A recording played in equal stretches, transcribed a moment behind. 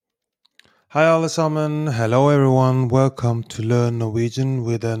Hi alle sammen, hello everyone, welcome to Learn Norwegian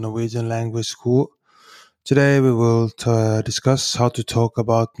with a Norwegian language school. Today we will discuss how to talk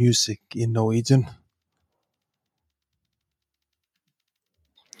about music in Norwegian.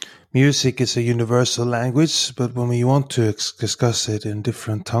 Music is a universal language, but when we want to discuss it in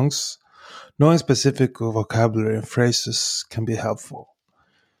different tongues, knowing specific vocabulary and phrases can be helpful.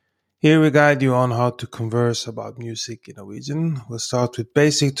 Here we guide you on how to converse about music in Norwegian. We'll start with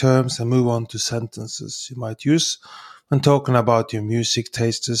basic terms and move on to sentences you might use when talking about your music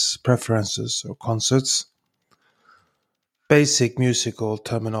tastes, preferences, or concerts. Basic musical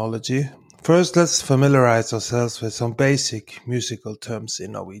terminology. First, let's familiarize ourselves with some basic musical terms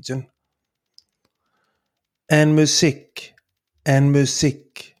in Norwegian. En musikk, en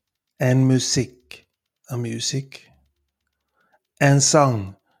musikk, en musikk, a music. En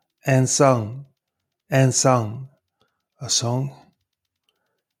sang, en sang, en sang, a song.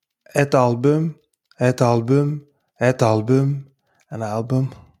 Et album, et album, et album, an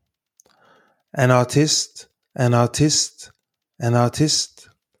album. En artist, en artist, en artist,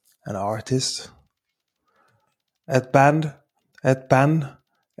 an artist. Et band, et band,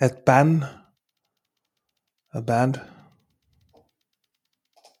 et band, a band.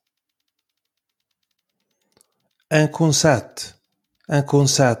 En konsert, en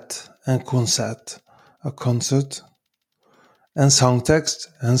konsert, en konsert, a concert. En sangtekst,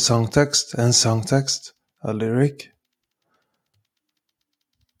 en sangtekst, en sangtekst, a lyric.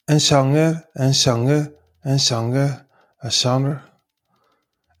 En sjanger, en sjanger, en sjanger, a genre.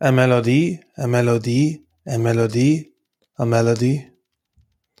 En melodi, en melodi, en melodi, a melody.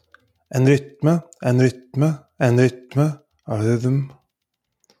 En rytme, en rytme, en rytme, a rhythm.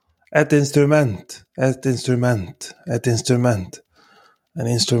 Et instrument, et instrument, et instrument, an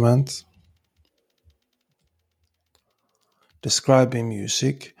instrument. Describing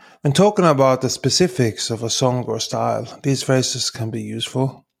music. When talking about the specifics of a song or style, these phrases can be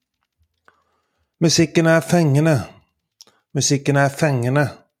useful. Musikken er fengende. Musikken er fengende.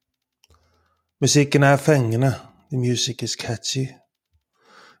 Musikken er fengende. The music is catchy.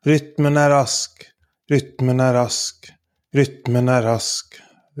 Rytmen er rask. Rytmen er rask. Rytmen er rask.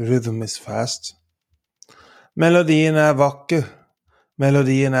 The rhythm is fast. Melodien er vakker.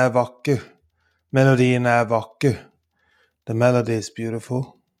 Melodien er vakker. Melodien er vakker. The melody is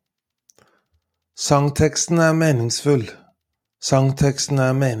beautiful. Sangteksten er meningsfull. Sangteksten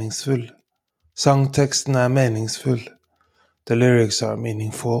er meningsfull. Sangteksten er meningsfull. The lyrics are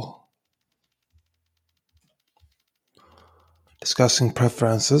meaningful. Discussing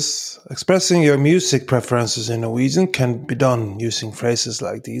preferences. Expressing your music preferences in Norwegian can be done using phrases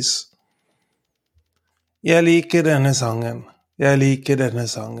like these. Jeg liker denne sangen. Jeg liker denne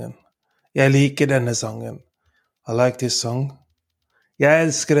sangen. Jeg liker denne sangen. I like this song. Jeg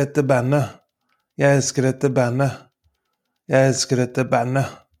elsker dette bandet. Jeg elsker dette bandet. Jeg elsker dette bandet.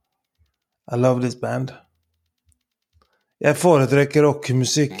 I love this band. Jeg foretrekker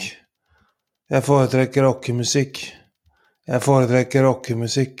rockemusikk. Jeg foretrekker rockemusikk. Jeg foretrekker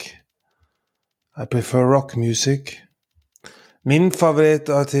rockemusikk. I prefer rock music. Min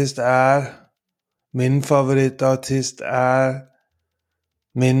favorittartist er. Min favorittartist er.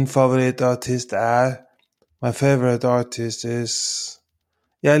 Min favorittartist er. My favorite artist is.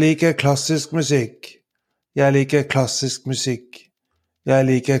 Jeg liker klassisk musikk. Jeg liker klassisk musikk. Jeg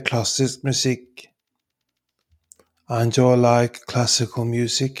liker klassisk musikk. I enjoy like classical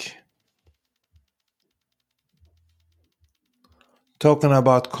music. Talking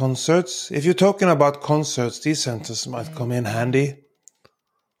about concerts. If you're talking about concerts, these sentences might come in handy.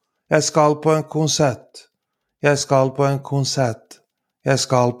 Jeg skal på en konsert. Jeg skal på en konsert. Jeg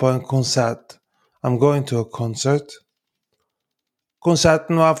skal på en konsert. I'm going to a concert.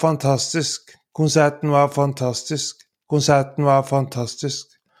 Konserten var fantastisk. Konserten var fantastisk. Konserten var fantastisk.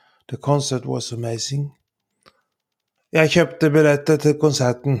 The concert was amazing. Jeg kjøpte billetter til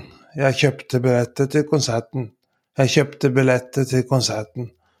konserten. Jeg kjøpte billetter til konserten. Jeg kjøpte billetter til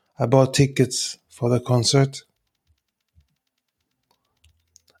konserten. I bought tickets for the concert.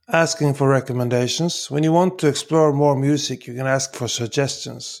 Asking for recommendations. When you want to explore more music, you can ask for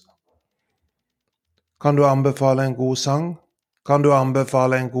suggestions. Kan du anbefale en god sang? Kan du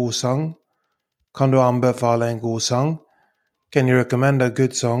anbefale en god sang? Kan du anbefale en god sang? Can you recommend a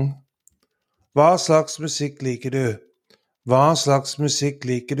good song? Hva slags musikk liker du? Hva slags musikk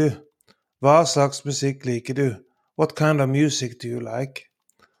liker du? Hva slags musikk liker du? What kind of music do you like?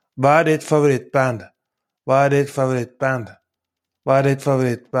 Hva er ditt favorittband? Hva er ditt favorittband? Hva er ditt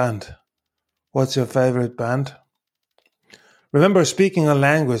favorittband? What's your favorite band? Remember, speaking a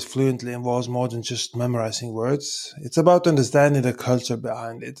language fluently involves more than just memorizing words. It's about understanding the culture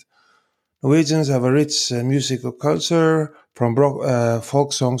behind it. Norwegians have a rich musical culture, from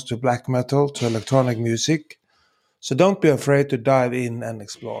folk songs to black metal to electronic music, so don't be afraid to dive in and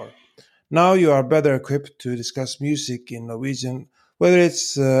explore. Now you are better equipped to discuss music in Norwegian, whether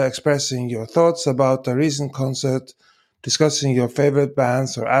it's expressing your thoughts about a recent concert, discussing your favorite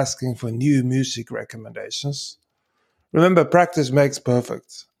bands, or asking for new music recommendations. Remember, practice makes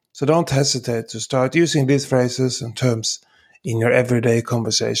perfect, so don't hesitate to start using these phrases and terms in your everyday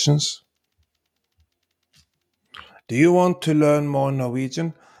conversations. Do you want to learn more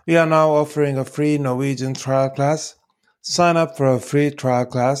Norwegian? We are now offering a free Norwegian trial class. Sign up for a free trial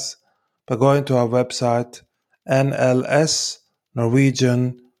class by going to our website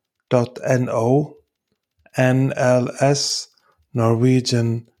nlsnorwegian.no,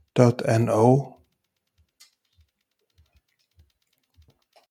 nlsnorwegian.no,